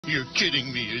You're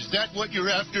kidding me. Is that what you're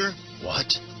after?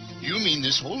 What? You mean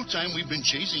this whole time we've been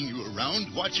chasing you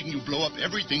around, watching you blow up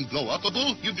everything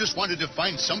blow-upable? You just wanted to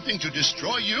find something to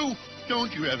destroy you?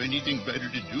 Don't you have anything better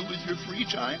to do with your free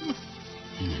time?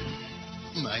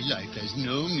 My life has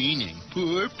no meaning.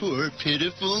 Poor,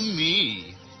 pitiful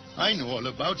me. I know all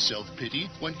about self-pity.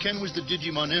 When Ken was the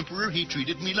Digimon Emperor, he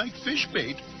treated me like fish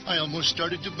bait. I almost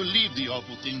started to believe the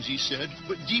awful things he said,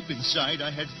 but deep inside I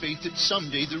had faith that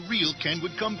someday the real Ken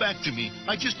would come back to me.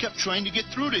 I just kept trying to get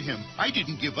through to him. I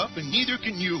didn't give up, and neither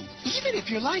can you. Even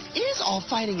if your life is all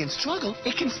fighting and struggle,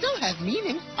 it can still have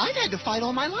meaning. I've had to fight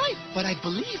all my life, but I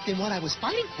believed in what I was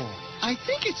fighting for. I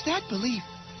think it's that belief,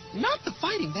 not the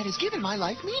fighting, that has given my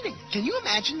life meaning. Can you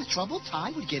imagine the trouble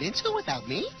Ty would get into without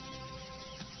me?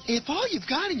 If all you've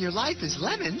got in your life is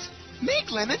lemons,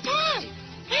 make lemon pie.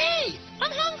 Hey,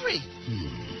 I'm hungry.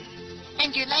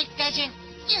 And your life doesn't,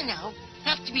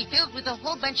 have to be filled with a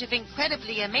whole bunch of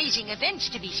incredibly amazing events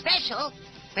to be special.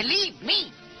 Believe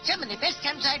me, some of the best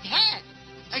times I've had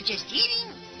are just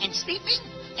eating and sleeping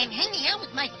and hanging out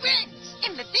with my friends.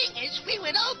 And the thing is, we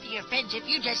would all be your friends if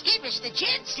you just gave us the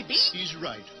chance to be. He's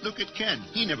right. Look at Ken.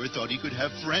 He never thought he could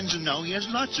have friends, and now he has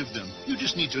lots of them. You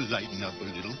just need to lighten up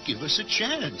a little. Give us a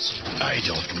chance. I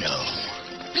don't know.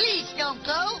 Please don't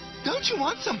go. Don't you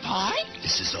want some pie?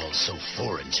 This is all so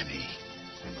foreign to me.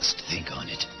 I must think on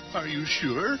it. Are you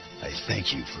sure? I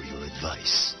thank you for your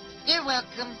advice. You're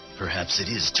welcome. Perhaps it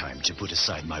is time to put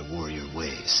aside my warrior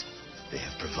ways. They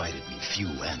have provided me few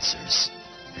answers.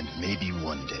 And maybe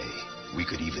one day we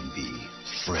could even be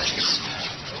friends.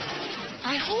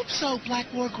 I hope so, Black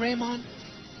War Greymon.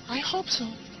 I hope so.